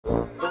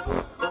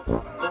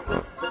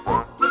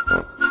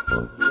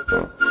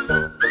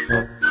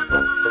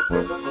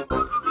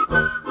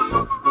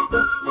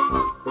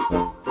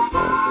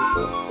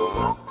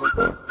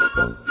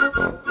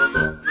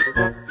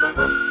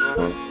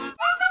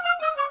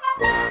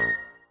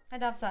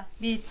Hadi Hafsa.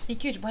 1,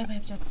 2, 3. Bay bay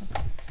yapacaksın.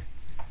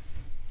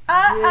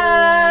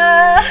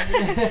 Aa!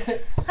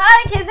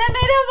 Herkese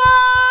merhaba.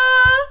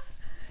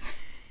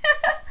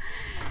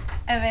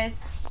 Evet.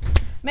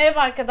 Merhaba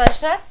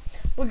arkadaşlar.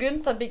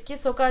 Bugün tabii ki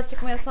sokağa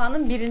çıkma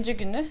yasağının 1.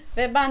 günü.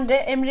 Ve ben de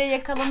Emre'yi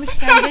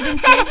yakalamışken dedim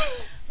ki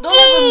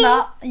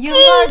dolabında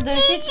yıllardır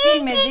hiç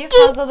giymediği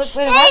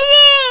fazlalıkları var.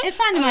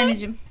 Efendim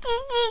anneciğim.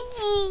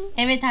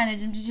 Evet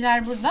anneciğim,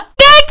 ciciler burada.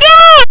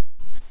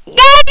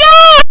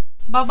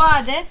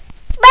 Baba de.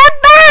 Baba.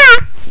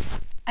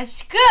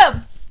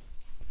 Aşkım.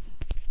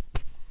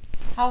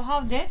 Hav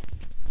hav de.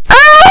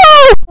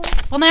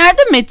 Bana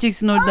yardım mı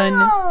edeceksin orada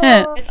anne?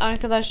 He. Evet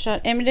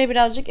arkadaşlar, Emre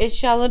birazcık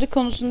eşyaları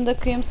konusunda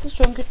kıyımsız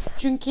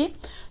çünkü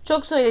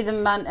çok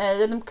söyledim ben,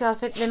 dedim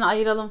kıyafetlerini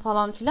ayıralım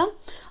falan filan,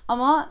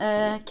 ama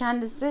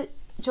kendisi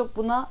çok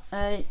buna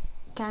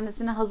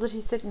kendisini hazır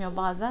hissetmiyor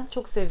bazen.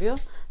 Çok seviyor.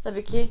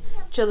 Tabii ki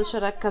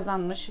çalışarak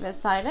kazanmış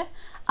vesaire.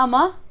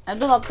 Ama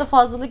dolapta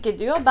fazlalık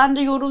ediyor. Ben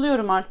de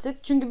yoruluyorum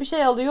artık. Çünkü bir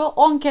şey alıyor,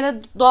 10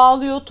 kere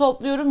dağılıyor,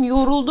 topluyorum.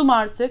 Yoruldum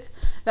artık.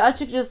 Ve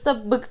açıkçası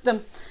da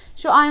bıktım.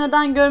 Şu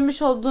aynadan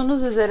görmüş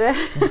olduğunuz üzere.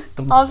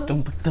 Bıktım.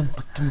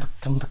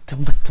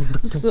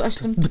 Su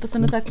açtım,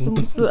 tıpasını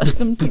taktım. Su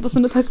açtım,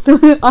 tıpasını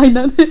taktım.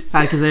 Aynen.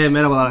 Herkese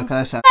merhabalar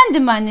arkadaşlar.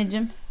 Efendim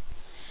anneciğim.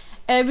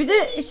 Bir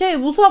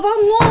de bu sabah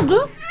ne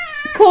oldu?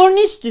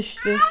 Korniş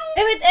düştü.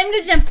 Evet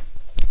Emre'cim.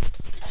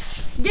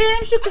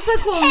 Gelelim şu kısa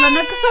kollarına.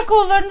 Kısa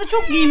kollarında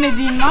çok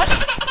giymediğim var.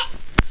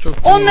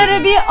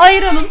 Onları bir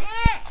ayıralım.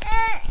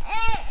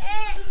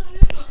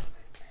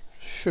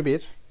 Şu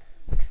bir.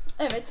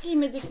 Evet,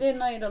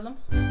 giymediklerini ayıralım.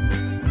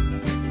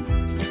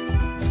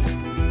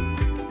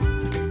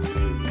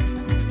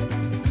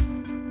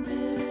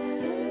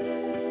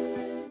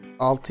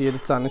 Altı 7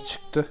 tane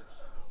çıktı.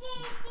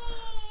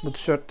 Bu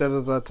tişörtleri de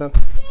zaten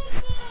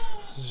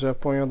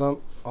Japonya'dan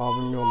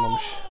abim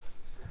yollamış.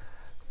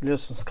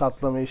 Biliyorsunuz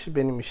katlama işi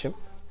benim işim.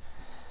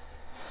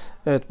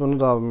 Evet, bunu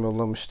da abim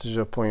yollamıştı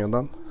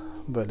Japonya'dan.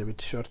 Böyle bir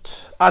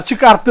tişört.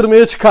 Açık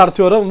arttırmaya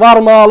çıkartıyorum. Var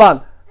mı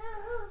alan?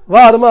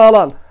 Var mı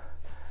alan?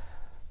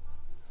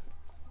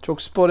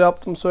 Çok spor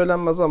yaptım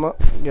söylenmez ama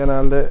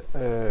genelde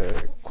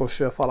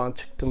koşuya falan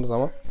çıktığım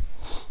zaman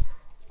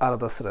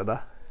arada sırada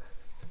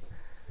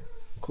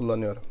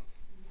kullanıyorum.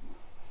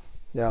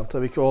 Ya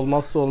tabii ki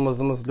olmazsa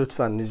olmazımız,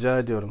 lütfen rica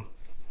ediyorum.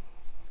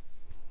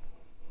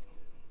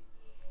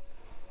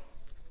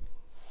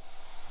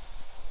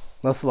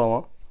 Nasıl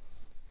ama?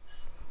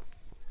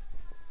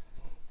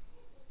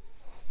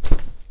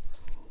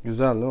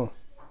 Güzel değil mi?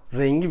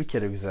 Rengi bir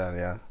kere güzel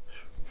ya.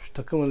 Şu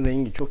takımın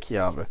rengi çok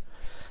iyi abi.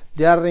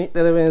 Diğer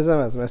renklere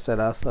benzemez.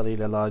 Mesela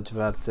sarıyla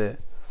laciverte,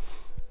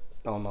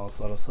 ondan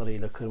sonra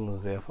sarıyla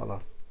kırmızıya falan.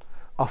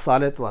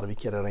 Asalet var bir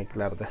kere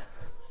renklerde.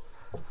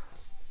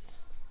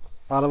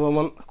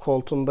 Arabamın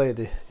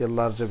koltuğundaydı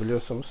yıllarca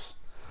biliyorsunuz.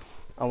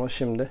 Ama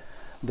şimdi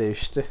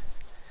değişti.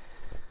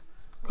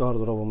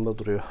 Gardırobumda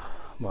duruyor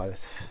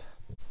maalesef.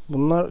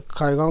 Bunlar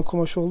kaygan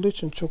kumaş olduğu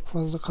için çok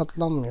fazla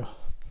katlanmıyor.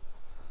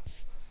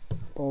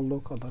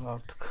 Olduğu kadar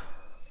artık.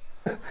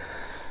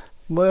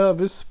 Bayağı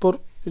bir spor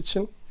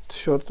için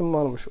tişörtüm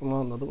varmış, onu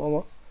anladım,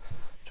 ama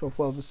çok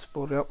fazla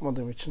spor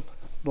yapmadığım için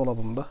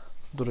dolabımda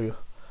duruyor.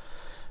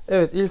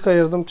 Evet, ilk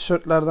ayırdığım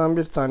tişörtlerden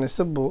bir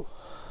tanesi bu.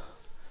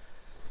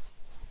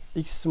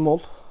 X Small.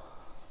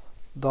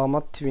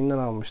 Damat TV'nden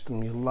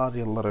almıştım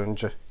yıllar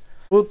önce.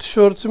 Bu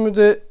tişörtümü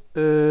de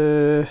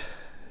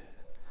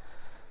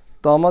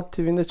Damat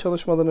TV'nde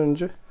çalışmadan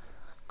önce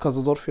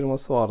Kazador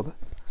firması vardı.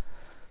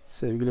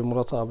 Sevgili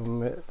Murat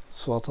abim ve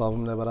Suat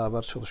abimle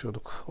beraber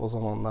çalışıyorduk. O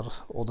zamanlar,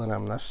 o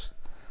dönemler.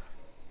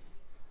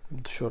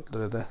 Bu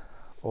tişörtleri de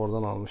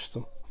oradan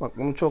almıştım. Bak,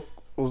 bunu çok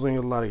uzun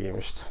yıllar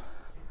giymiştim.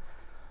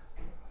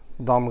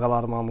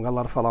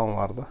 Damgalar falan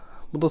vardı.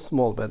 Bu da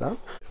small beden.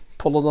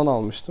 Polo'dan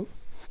almıştım.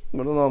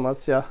 Burada normal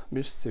siyah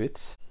bir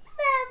sweat.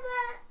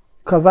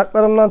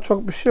 Kazaklarımdan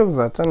çok bir şey yok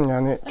zaten.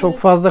 Yani evet. Çok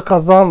fazla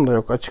kazağım da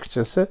yok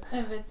açıkçası.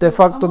 Evet.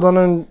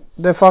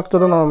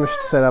 Defakto'dan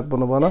almıştı Serap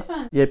bunu bana.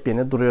 Efendim?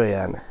 Yepyeni duruyor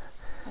yani.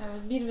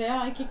 Evet, 1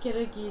 veya 2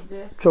 kere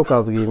giydi. Çok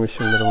az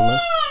giymişimdir bunu.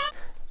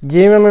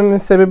 Giymememin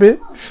sebebi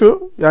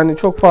şu, yani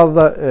çok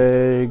fazla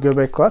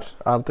göbek var.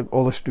 Artık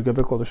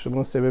göbek oluştu.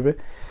 Bunun sebebi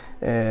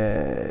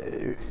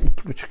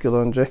 2,5 yıl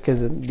önce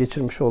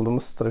geçirmiş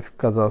olduğumuz trafik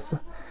kazası.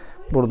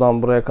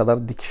 Buradan buraya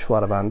kadar dikiş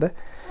var bende.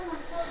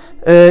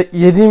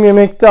 Yediğim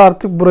yemekte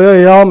artık buraya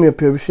yağ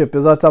yapıyor, bir şey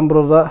yapıyor. Zaten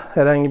burada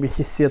herhangi bir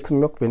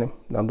hissiyatım yok benim.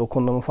 Yani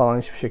dokunduğumu falan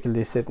hiçbir şekilde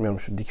hissetmiyorum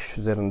şu dikiş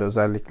üzerinde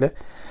özellikle.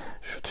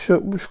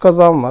 Şu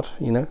kazağım var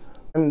yine.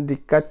 Yani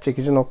dikkat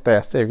çekici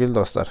noktaya sevgili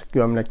dostlar,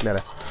 gömleklere.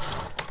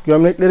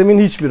 Gömleklerimin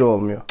hiçbiri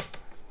olmuyor.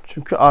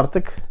 Çünkü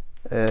artık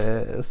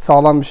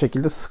sağlam bir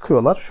şekilde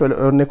sıkıyorlar. Şöyle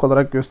örnek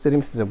olarak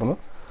göstereyim size bunu.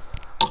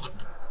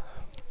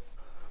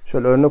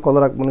 Şöyle örnek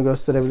olarak bunu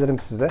gösterebilirim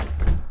size.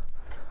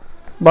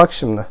 Bak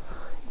şimdi.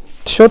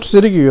 Tişört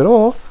üzeri giyiyorum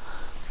ama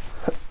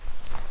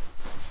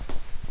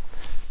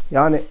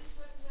yani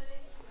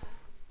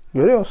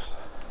görüyor musun?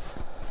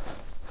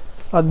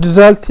 Hadi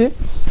düzelteyim.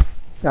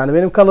 Yani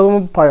benim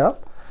kalıbımın paya.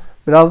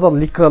 Biraz da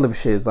likralı bir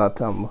şey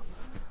zaten bu.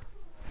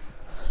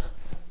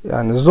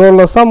 Yani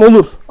zorlasam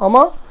olur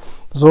ama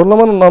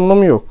zorlamanın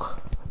anlamı yok.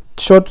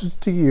 Tişört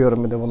üstü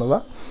giyiyorum bir de bunu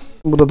ben.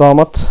 Bu da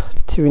damat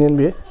TV'nin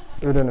bir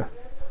ürünü.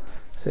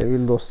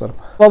 Sevgili dostlarım.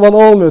 Ama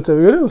bana olmuyor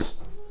tabii, görüyor musun?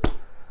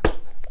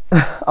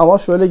 Ama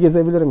şöyle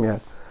gezebilirim yani.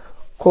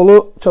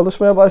 Kolu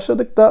çalışmaya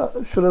başladık da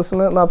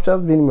şurasını ne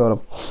yapacağız bilmiyorum.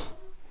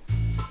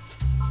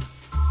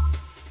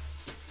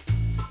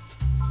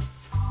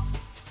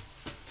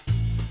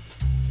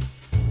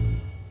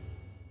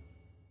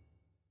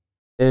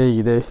 İyi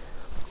gidey.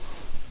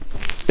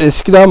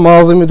 Eskiden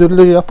mağaza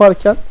müdürlüğü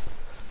yaparken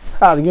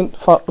her gün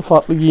farklı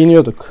farklı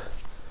giyiniyorduk.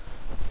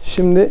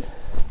 Şimdi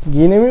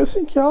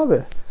giyinemiyorsun ki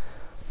abi.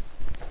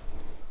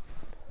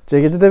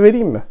 Ceketi de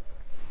vereyim mi?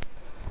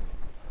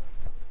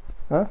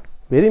 Ha?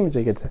 Vereyim mi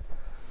ceketi?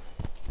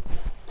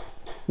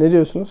 Ne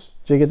diyorsunuz?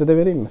 Ceketi de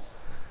vereyim mi?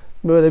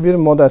 Böyle bir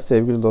model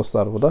sevgili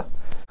dostlar bu da.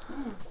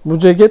 Bu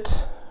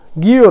ceket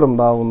giyiyorum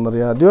daha bunları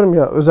ya. Diyorum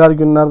ya, özel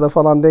günlerde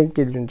falan denk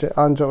gelince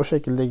anca o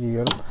şekilde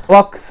giyiyorum.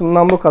 Bak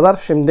kısmından bu kadar.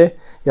 Şimdi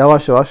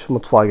yavaş yavaş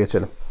mutfağa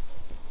geçelim.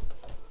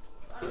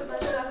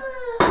 Arkadaşlar,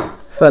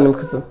 Efendim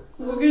kızım.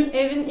 bugün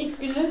evin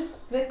ilk günü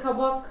ve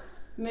kabak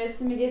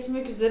mevsimi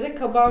geçmek üzere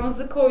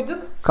kabağımızı koyduk.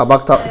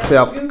 Kabak tatlısı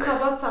yaptık. Bugün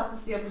kabak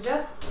tatlısı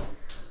yapacağız.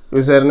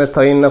 Üzerine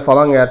tayinle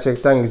falan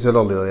gerçekten güzel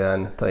oluyor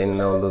yani.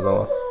 Tayinle olduğu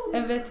zaman.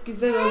 Evet,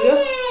 güzel oluyor.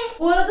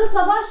 Bu arada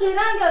sabah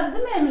şeyler geldi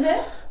değil mi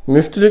Emre?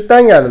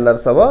 Müftülükten geldiler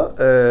sabah.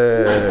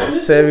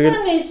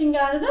 Müftülükten ne için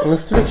geldiler?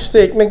 Müftülük işte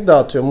ekmek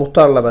dağıtıyor.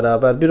 Muhtarla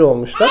beraber bir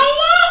olmuşlar.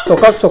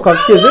 Sokak sokak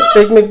gezip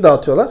ekmek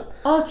dağıtıyorlar.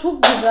 Aa,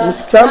 çok güzel.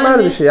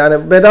 Mükemmel bir şey.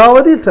 Yani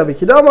bedava değil tabii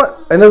ki de ama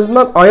en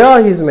azından ayağa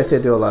hizmet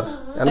ediyorlar.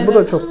 Yani evet, bu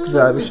da çok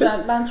güzel bir şey.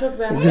 Ben çok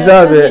beğendim.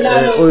 Güzel bir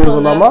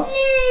uygulama.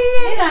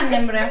 Neden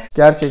Emre?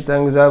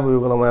 Gerçekten güzel bir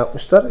uygulama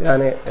yapmışlar.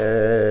 Yani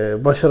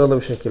başarılı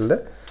bir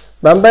şekilde.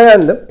 Ben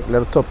beğendim.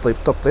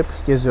 Toplayıp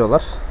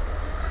geziyorlar.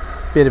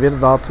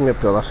 Bir dağıtım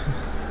yapıyorlar.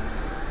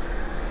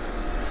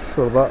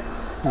 Şurada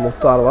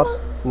muhtar var.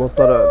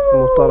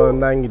 Muhtar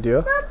önden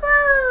gidiyor.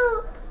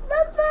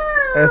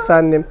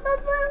 Efendim.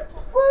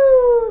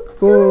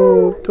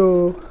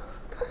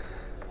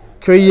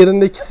 Köy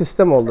yerindeki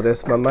sistem oldu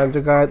resmen. Bence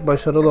gayet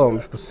başarılı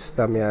olmuş bu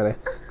sistem yani.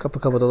 Kapı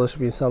kapı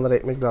dolaşıp insanlara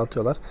ekmek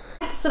dağıtıyorlar.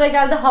 Sıra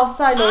geldi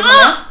Hafsa ile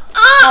oynamaya.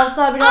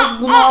 Hafsa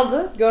biraz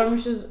bunaldı.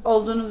 Görmüşüz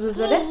olduğunuz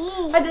üzere.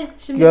 Hadi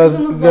şimdi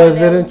kızımızla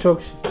gözlerin oynayalım.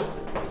 çok şirin.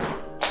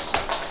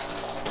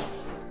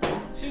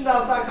 Şimdi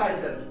Hafsa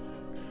Kayseri.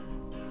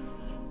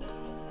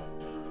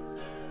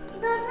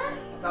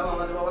 Tamam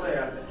hadi baba da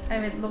geldi.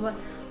 Evet baba.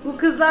 Bu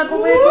kızlar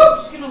babaya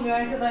çok düşkün oluyor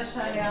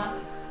arkadaşlar ya.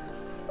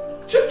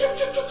 Çık.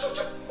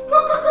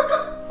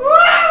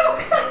 Kalk.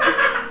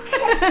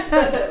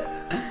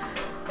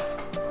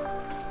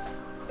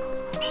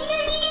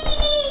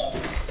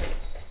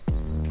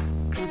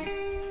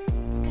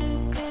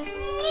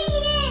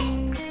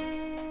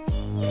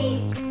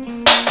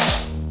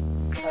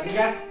 Hadi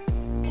gel.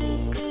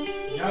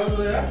 Gel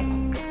buraya.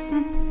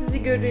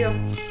 Sizi görüyor.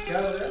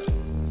 Gel buraya.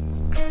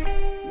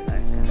 Bir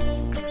dakika.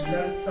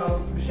 Güzel,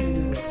 sağlıklı bir şey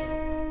değil.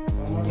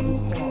 Ama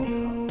dokunmam ya.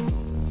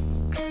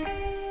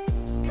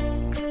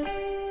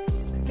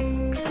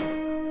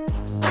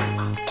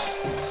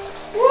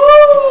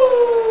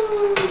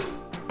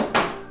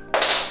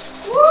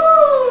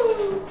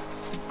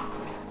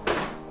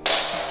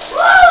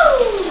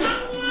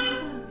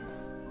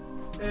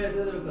 Evet,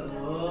 hadi bakalım.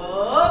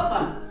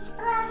 Hoppa.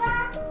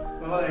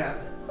 Baba da geldi.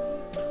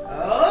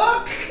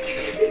 Hop.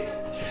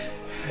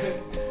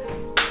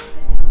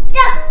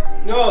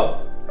 No.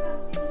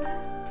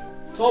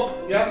 Top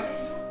yap.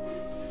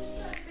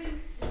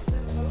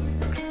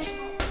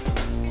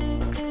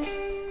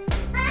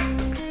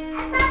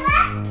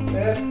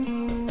 Evet.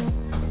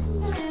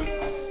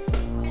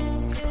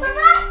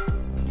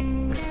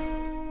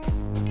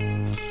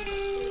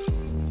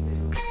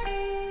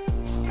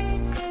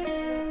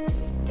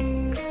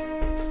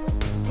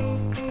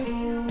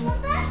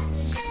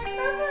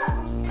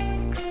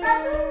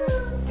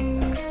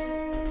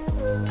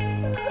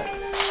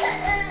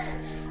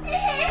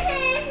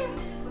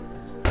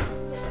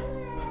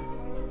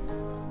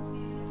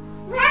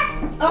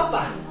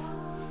 Hoppa.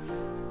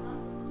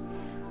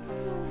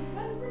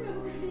 Ben de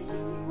bir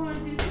değişiklik var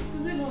diye çok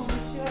güzel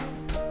olmuş ya.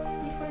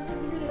 İlk başta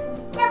bilerek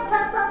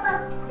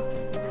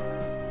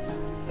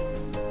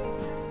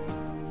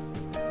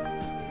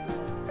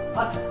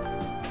At.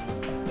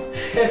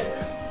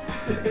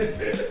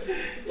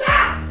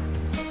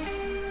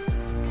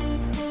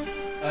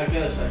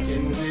 Arkadaşlar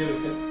kendinize iyi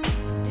bakın.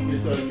 Bir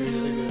sonraki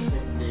videoda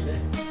görüşmek dileğiyle.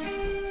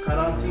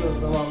 Karantina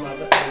zamanlarda